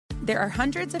There are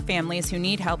hundreds of families who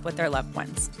need help with their loved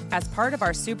ones. As part of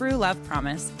our Subaru Love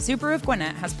Promise, Subaru of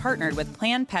Gwinnett has partnered with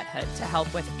Planned Parenthood to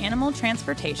help with animal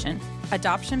transportation,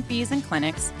 adoption fees and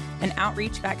clinics, and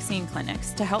outreach vaccine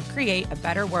clinics to help create a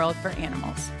better world for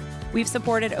animals. We've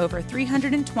supported over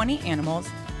 320 animals,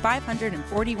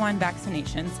 541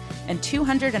 vaccinations, and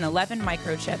 211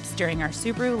 microchips during our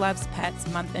Subaru Loves Pets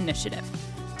Month initiative.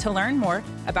 To learn more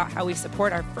about how we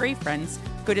support our furry friends,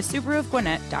 go to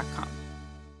SubaruofGwinnett.com.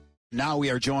 Now we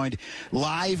are joined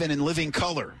live and in living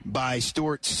color by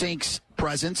Stewart Cink's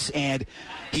presence, and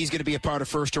he's going to be a part of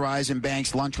First Horizon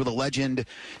Bank's Lunch with a Legend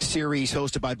series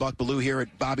hosted by Buck Bellew here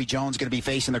at Bobby Jones. Going to be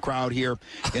facing the crowd here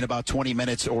in about 20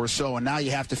 minutes or so, and now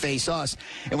you have to face us,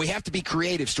 and we have to be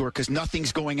creative, Stewart, because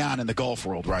nothing's going on in the golf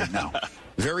world right now.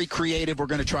 Very creative. We're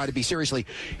going to try to be. Seriously,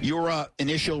 your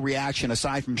initial reaction,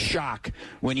 aside from shock,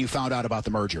 when you found out about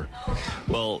the merger?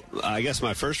 Well, I guess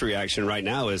my first reaction right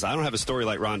now is I don't have a story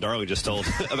like Ron Darling just told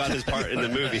about his part in the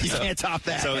movie. You can't top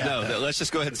that. So, no, let's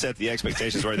just go ahead and set the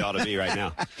expectations where they ought to be right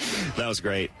now. That was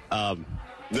great.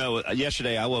 No,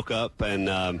 yesterday I woke up and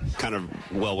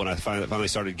when I finally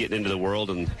started getting into the world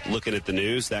and looking at the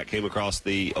news, that came across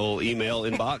the old email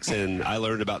inbox, and I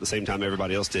learned about the same time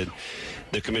everybody else did.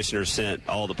 The commissioner sent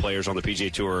all the players on the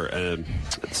PGA Tour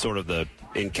sort of the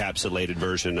encapsulated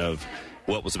version of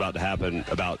what was about to happen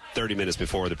about 30 minutes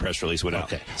before the press release went out.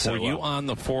 Okay. So were you on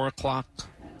the 4 o'clock?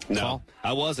 No, call?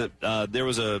 I wasn't. There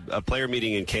was a player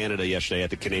meeting in Canada yesterday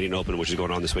at the Canadian Open, which is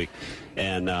going on this week.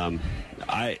 And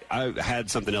I had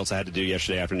something else I had to do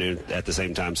yesterday afternoon at the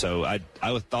same time. So I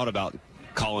thought about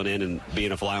calling in and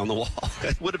being a fly on the wall.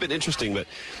 It would have been interesting, but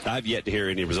I've yet to hear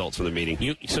any results from the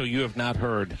meeting. So you have not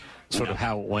heard sort of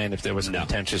how it went, if there was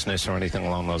contentiousness or anything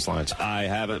along those lines? I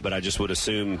haven't, but I just would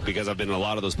assume, because I've been in a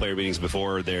lot of those player meetings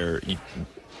before, there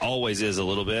always is a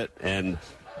little bit, and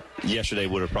yesterday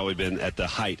would have probably been at the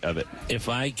height of it. If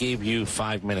I gave you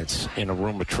 5 minutes in a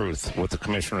room of truth with the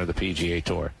commissioner of the PGA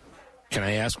Tour, can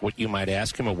I ask what you might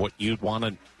ask him or what you'd want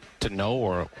to know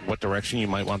or what direction you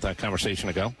might want that conversation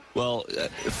to go? Well,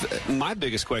 my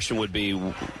biggest question would be,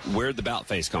 where'd the bout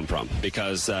face come from?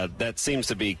 Because that seems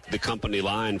to be the company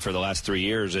line for the last 3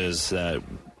 years is, we're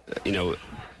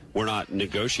not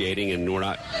negotiating, and we're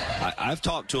not. I've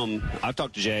talked to him. I've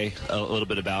talked to Jay a little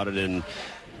bit about it, and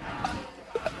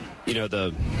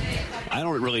I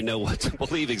don't really know what to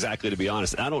believe exactly, to be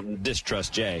honest. I don't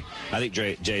distrust Jay. I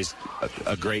think Jay's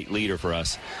a great leader for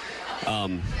us.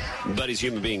 But he's a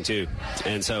human being too.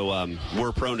 And so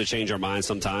we're prone to change our minds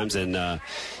sometimes. And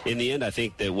in the end, I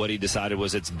think that what he decided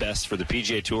was it's best for the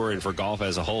PGA Tour and for golf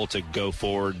as a whole to go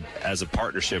forward as a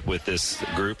partnership with this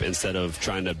group instead of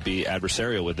trying to be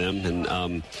adversarial with them.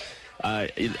 And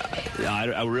I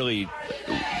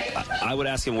would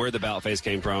ask him where the bout face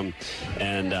came from,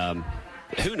 and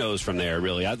who knows from there,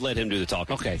 really. I'd let him do the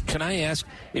talking. Okay, can I ask,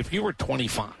 if you were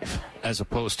 25 as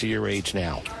opposed to your age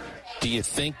now, do you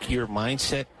think your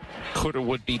mindset could or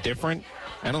would be different?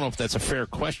 I don't know if that's a fair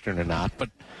question or not, but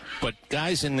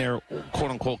guys in their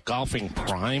quote-unquote golfing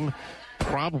prime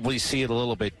probably see it a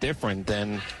little bit different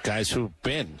than guys who've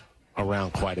been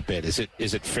around quite a bit. Is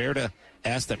it fair to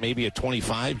ask that maybe at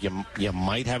 25 you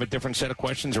might have a different set of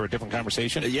questions or a different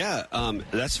conversation? Yeah,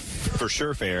 that's for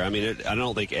sure fair. I mean, I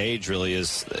don't think age really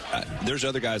is. There's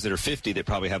other guys that are 50 that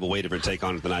probably have a way different take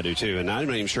on it than I do too, and I'm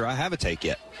not even sure I have a take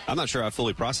yet. I'm not sure I've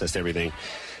fully processed everything.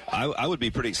 I would be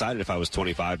pretty excited if I was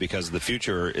 25 because the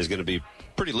future is going to be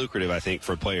pretty lucrative, I think,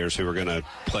 for players who are going to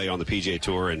play on the PGA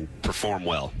Tour and perform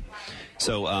well.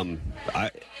 So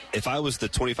if I was the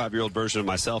 25-year-old version of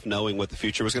myself knowing what the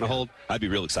future was going to hold, I'd be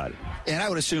real excited. And I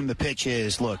would assume the pitch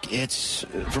is, look, it's,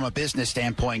 from a business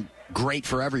standpoint, great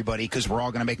for everybody because we're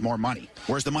all going to make more money.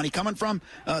 Where's the money coming from?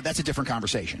 That's a different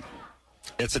conversation.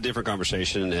 It's a different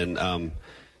conversation, and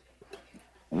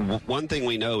one thing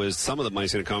we know is some of the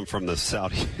money's going to come from the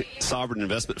Saudi Sovereign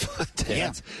Investment Fund.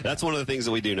 Yeah. That's one of the things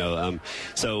that we do know.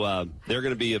 So they're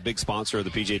going to be a big sponsor of the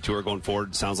PGA Tour going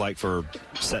forward, sounds like, for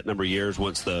a set number of years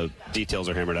once the details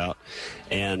are hammered out.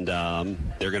 And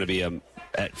they're going to be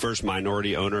at first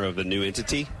minority owner of the new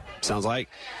entity, sounds like,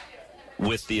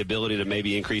 with the ability to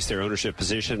maybe increase their ownership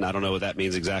position. I don't know what that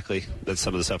means exactly. That's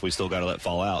some of the stuff we still got to let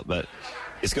fall out. But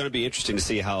it's going to be interesting to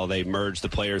see how they merge the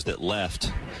players that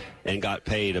left and got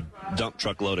paid a dump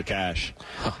truck load of cash.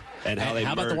 And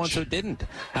how about the ones who didn't?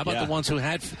 How about the ones who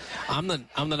had? I'm the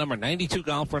number 92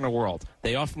 golfer in the world.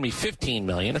 They offered me $15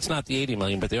 million. It's not the $80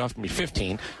 million, but they offered me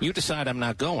 15. You decide I'm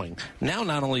not going. Now,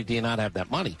 not only do you not have that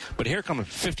money, but here come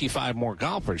 55 more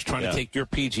golfers trying to take your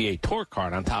PGA Tour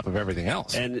card on top of everything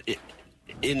else. And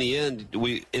in the end,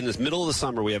 in the middle of the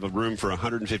summer, we have a room for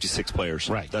 156 players.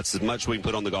 Right. That's as much we can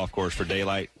put on the golf course for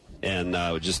daylight and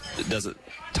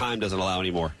time doesn't allow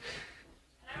anymore.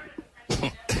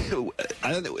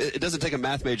 It doesn't take a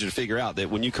math major to figure out that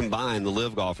when you combine the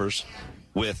live golfers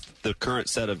with the current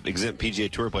set of exempt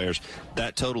PGA Tour players,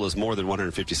 that total is more than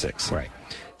 156. Right.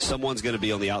 Someone's going to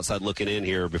be on the outside looking in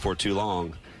here before too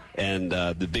long, and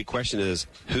the big question is,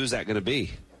 who's that going to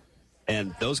be?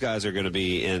 And those guys are going to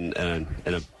be in an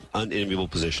unenviable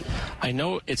position. I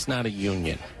know it's not a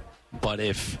union, but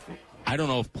I don't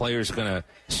know if players are going to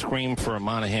scream for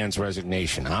Monahan's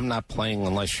resignation. I'm not playing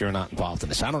unless you're not involved in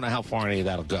this. I don't know how far any of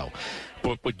that will go.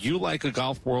 But would you like a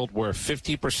golf world where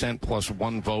 50% plus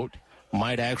one vote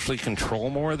might actually control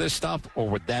more of this stuff, or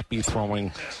would that be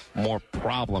throwing more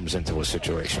problems into a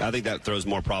situation? I think that throws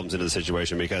more problems into the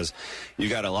situation because you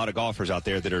got a lot of golfers out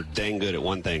there that are dang good at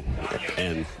one thing,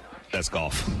 and that's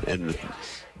golf. And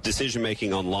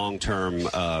decision-making on long-term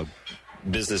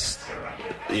business,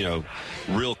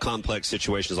 real complex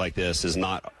situations like this is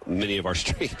not many of our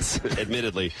strengths,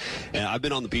 admittedly. And I've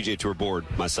been on the PGA Tour board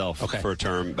myself for a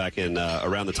term back in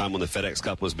around the time when the FedEx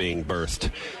Cup was being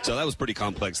birthed. So that was pretty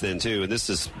complex then, too, and this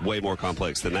is way more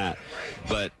complex than that.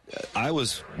 But I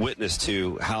was witness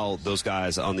to how those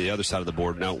guys on the other side of the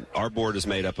board, now our board is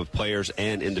made up of players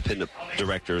and independent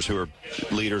directors who are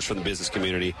leaders from the business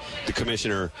community. The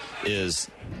commissioner is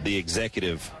the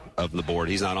executive of the board.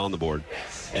 He's not on the board.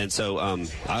 And so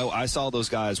I saw those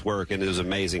guys work, and it was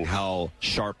amazing how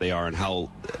sharp they are and how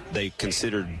they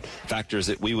considered factors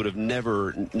that we would have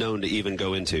never known to even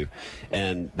go into.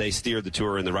 And they steered the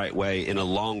tour in the right way in a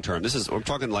long term. We're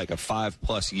talking like a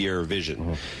 5+ year vision.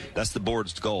 Mm-hmm. That's the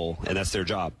board's goal, and that's their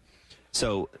job.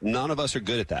 So none of us are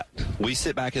good at that. We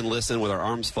sit back and listen with our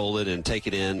arms folded and take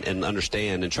it in and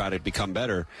understand and try to become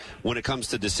better. When it comes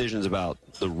to decisions about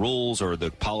the rules or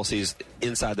the policies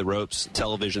inside the ropes,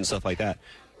 television, stuff like that,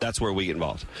 that's where we get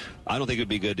involved. I don't think it would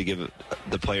be good to give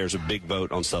the players a big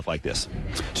vote on stuff like this.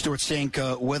 Stewart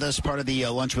Cink with us, part of the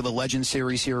Lunch with a Legend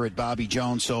series here at Bobby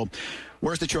Jones. So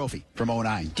where's the trophy from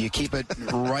 2009? Do you keep it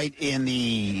right in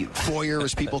the foyer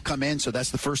as people come in, so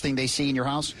that's the first thing they see in your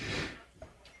house?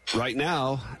 Right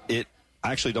now, I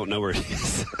actually don't know where it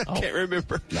is. I can't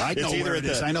remember. I know where it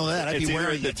is. I know that. It's either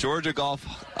at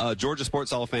the Georgia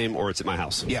Sports Hall of Fame, or it's at my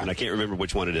house. Yeah. And I can't remember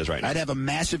which one it is right now. I'd have a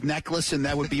massive necklace, and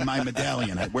that would be my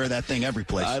medallion. I'd wear that thing every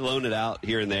place. I loan it out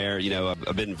here and there.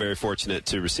 I've been very fortunate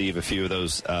to receive a few of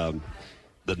those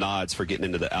the nods for getting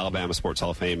into the Alabama Sports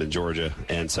Hall of Fame in Georgia.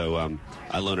 And so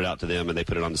I loaned it out to them, and they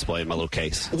put it on display in my little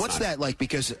case. What's that like?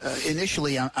 Because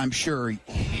initially, I'm sure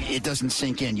it doesn't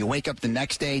sink in. You wake up the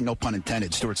next day, no pun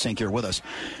intended, Stewart Cink here with us.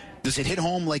 Does it hit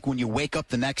home like when you wake up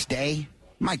the next day?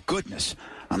 My goodness,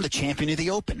 I'm the champion of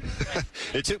the Open.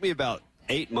 It took me about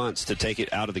 8 months to take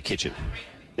it out of the kitchen.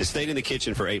 It stayed in the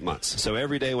kitchen for 8 months. So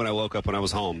every day when I woke up, when I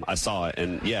was home, I saw it.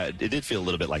 And, yeah, it did feel a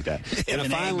little bit like that. And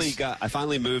I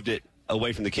finally moved it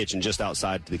away from the kitchen, just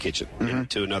outside the kitchen,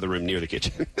 to another room near the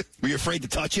kitchen. Were you afraid to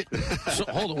touch it? So,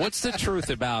 hold on. What's the truth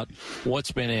about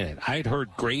what's been in it? I'd heard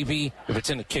gravy, if it's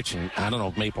in the kitchen, I don't know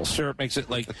if maple syrup makes it.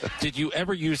 Like, did you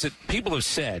ever use it? People have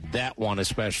said, that one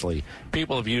especially,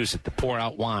 people have used it to pour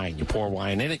out wine. You pour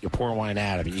wine in it, you pour wine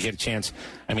out of it. You get a chance.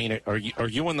 I mean, are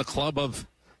you in the club of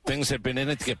things that have been in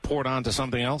it to get poured onto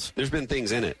something else? There's been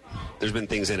things in it.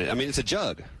 I mean, it's a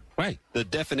jug. Right. The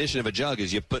definition of a jug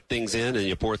is you put things in and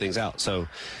you pour things out. So,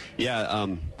 yeah,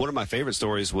 one of my favorite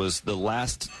stories was the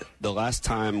last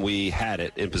time we had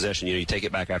it in possession. You take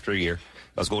it back after a year.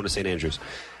 I was going to St. Andrews.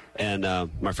 And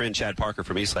my friend Chad Parker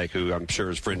from Eastlake, who I'm sure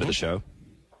is a friend of the show,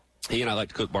 he and I like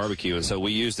to cook barbecue. And so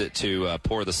we used it to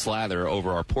pour the slather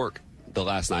over our pork the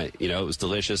last night. It was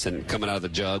delicious, and coming out of the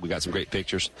jug, we got some great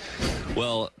pictures.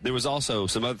 Well, there was also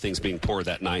some other things being poured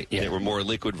that night that were more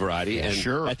liquid variety. Yeah,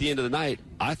 and at the end of the night,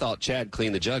 I thought Chad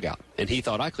cleaned the jug out, and he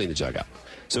thought I cleaned the jug out.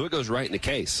 So it goes right in the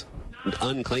case,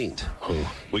 uncleaned.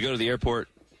 Oh. We go to the airport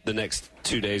the next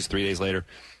 2 days, 3 days later,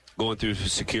 going through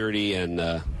security, and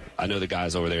I know the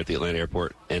guys over there at the Atlanta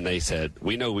airport, and they said,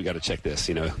 we know we got to check this,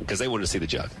 because they wanted to see the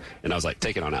jug. And I was like,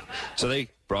 take it on out. So they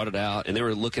brought it out, and they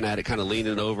were looking at it, kind of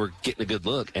leaning over, getting a good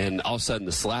look, and all of a sudden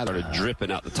the slather started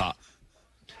dripping out the top.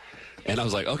 And I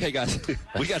was like, okay, guys,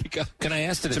 we got to go. Can I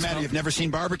ask, you've never seen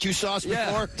barbecue sauce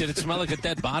before? Did it smell like a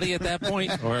dead body at that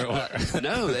point? Or?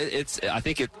 No,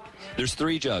 there's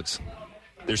 3 jugs.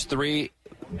 There's 3.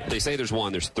 They say there's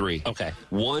 1. There's 3. Okay.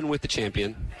 1 with the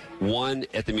champion, 1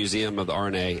 at the Museum of the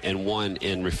RNA, and 1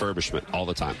 in refurbishment all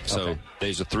the time. So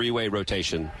there's a 3-way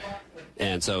rotation.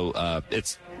 And so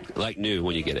it's like new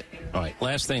when you get it. All right.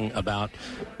 Last thing about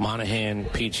Monahan,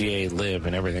 PGA, Live,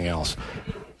 and everything else.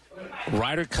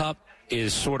 Ryder Cup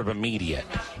is sort of immediate.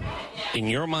 in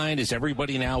your mind, is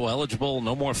everybody now eligible?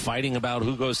 No more fighting about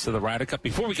who goes to the Ryder Cup?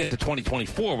 Before we get to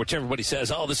 2024, which everybody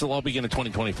says, oh, this will all begin in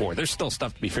 2024. There's still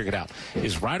stuff to be figured out.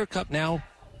 Is Ryder Cup now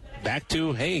back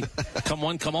to, hey, come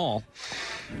one, come all?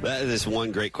 That is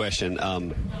one great question.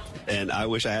 And I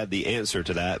wish I had the answer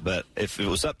to that. But if it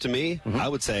was up to me, I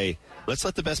would say, let's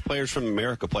let the best players from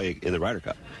America play in the Ryder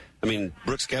Cup. I mean,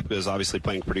 Brooks Koepka is obviously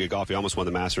playing pretty good golf. He almost won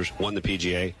the Masters, won the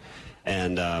PGA.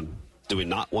 And do we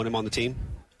not want him on the team?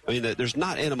 I mean, there's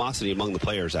not animosity among the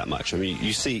players that much. I mean,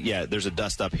 you see, yeah, there's a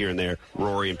dust up here and there.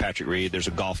 Rory and Patrick Reed, there's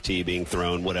a golf tee being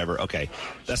thrown, whatever. Okay,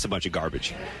 that's a bunch of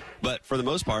garbage. But for the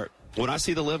most part, when I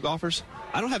see the LIV golfers,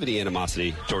 I don't have any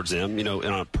animosity towards them, in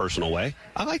a personal way.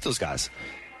 I like those guys.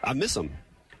 I miss them.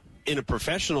 In a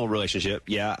professional relationship,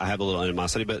 yeah, I have a little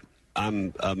animosity, but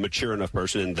I'm a mature enough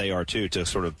person, and they are too, to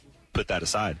sort of put that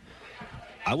aside.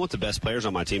 I want the best players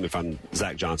on my team if I'm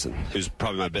Zach Johnson, who's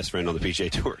probably my best friend on the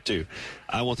PGA Tour, too.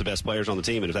 I want the best players on the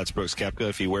team, and if that's Brooks Koepka,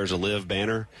 if he wears a LIV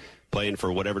banner playing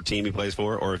for whatever team he plays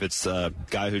for, or if it's a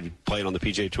guy who played on the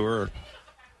PGA Tour,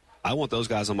 I want those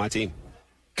guys on my team.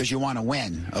 Because you want to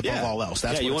win above all else.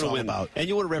 That's what it's all about. And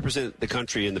you want to represent the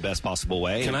country in the best possible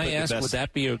way. Can I ask, would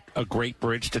that be a great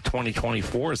bridge to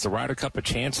 2024? Is the Ryder Cup a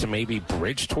chance to maybe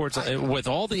bridge towards, with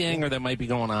all the anger that might be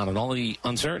going on and all the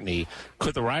uncertainty,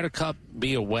 could the Ryder Cup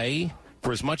be a way,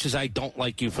 for as much as I don't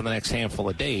like you for the next handful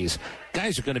of days,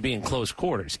 guys are going to be in close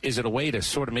quarters. Is it a way to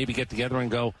sort of maybe get together and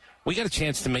go, we got a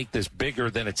chance to make this bigger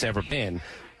than it's ever been?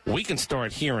 We can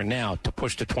start here and now to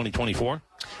push to 2024?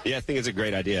 Yeah, I think it's a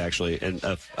great idea, actually, and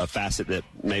a facet that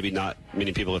maybe not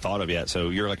many people have thought of yet. So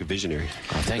you're like a visionary.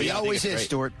 He always is,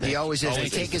 Stewart. He always is. We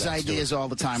take his ideas all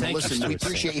the time. Well, listen, we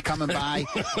appreciate you coming by.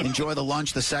 Enjoy the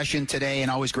lunch, the session today, and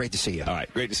always great to see you. All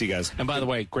right, great to see you guys. And by the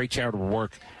way, great charitable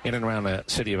work in and around the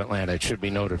city of Atlanta. It should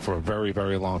be noted for a very,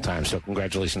 very long time. So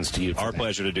congratulations to you. Our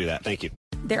pleasure to do that. Thank you.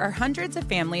 There are hundreds of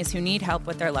families who need help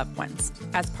with their loved ones.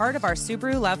 As part of our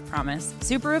Subaru Love Promise,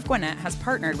 Subaru of Gwinnett has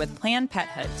partnered with Planned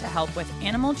Parenthood to help with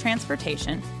animal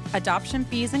transportation, adoption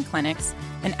fees and clinics,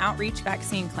 and outreach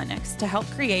vaccine clinics to help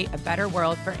create a better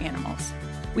world for animals.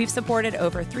 We've supported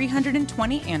over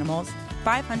 320 animals,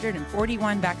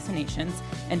 541 vaccinations,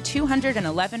 and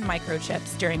 211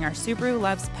 microchips during our Subaru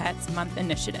Loves Pets Month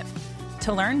initiative.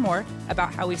 To learn more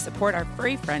about how we support our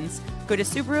furry friends, go to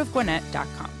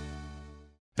SubaruofGwinnett.com.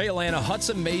 Hey Atlanta,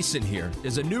 Hudson Mason here.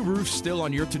 Is a new roof still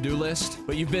on your to-do list,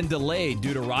 but you've been delayed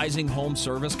due to rising home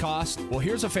service costs? Well,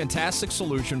 here's a fantastic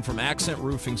solution from Accent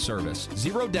Roofing Service.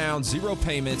 0 down, 0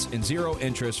 payments, and 0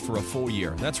 interest for a full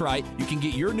year. That's right. You can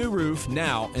get your new roof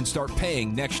now and start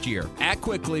paying next year. Act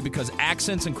quickly because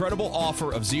Accent's incredible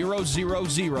offer of 000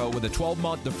 with a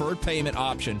 12-month deferred payment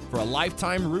option for a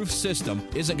lifetime roof system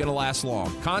isn't going to last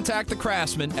long. Contact the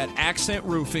craftsman at Accent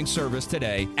Roofing Service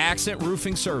today,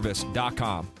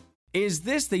 AccentRoofingService.com. Is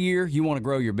this the year you want to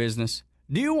grow your business?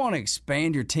 Do you want to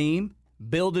expand your team?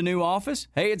 Build a new office?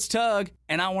 Hey, it's Tug,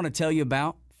 and I want to tell you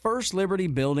about First Liberty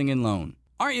Building and Loan.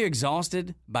 Aren't you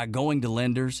exhausted by going to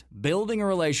lenders, building a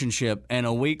relationship, and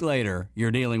a week later,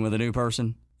 you're dealing with a new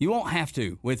person? You won't have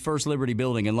to with First Liberty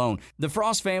Building and Loan. The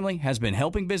Frost family has been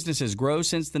helping businesses grow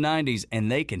since the 90s, and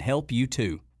they can help you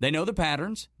too. They know the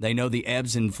patterns, they know the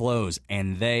ebbs and flows,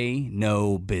 and they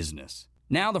know business.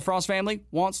 Now the Frost family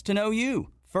wants to know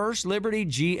you.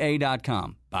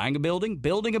 FirstLibertyGA.com. Buying a building,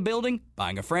 building a building,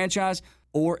 buying a franchise,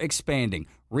 or expanding.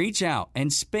 Reach out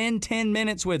and spend 10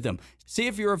 minutes with them. See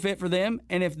if you're a fit for them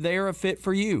and if they're a fit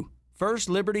for you.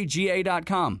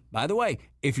 FirstLibertyGA.com. By the way,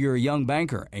 if you're a young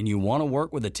banker and you want to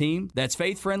work with a team that's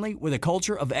faith-friendly with a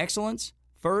culture of excellence,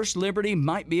 First Liberty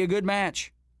might be a good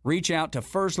match. Reach out to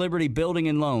First Liberty Building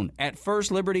and Loan at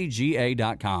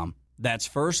FirstLibertyGA.com. That's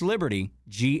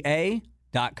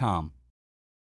FirstLibertyGA.com.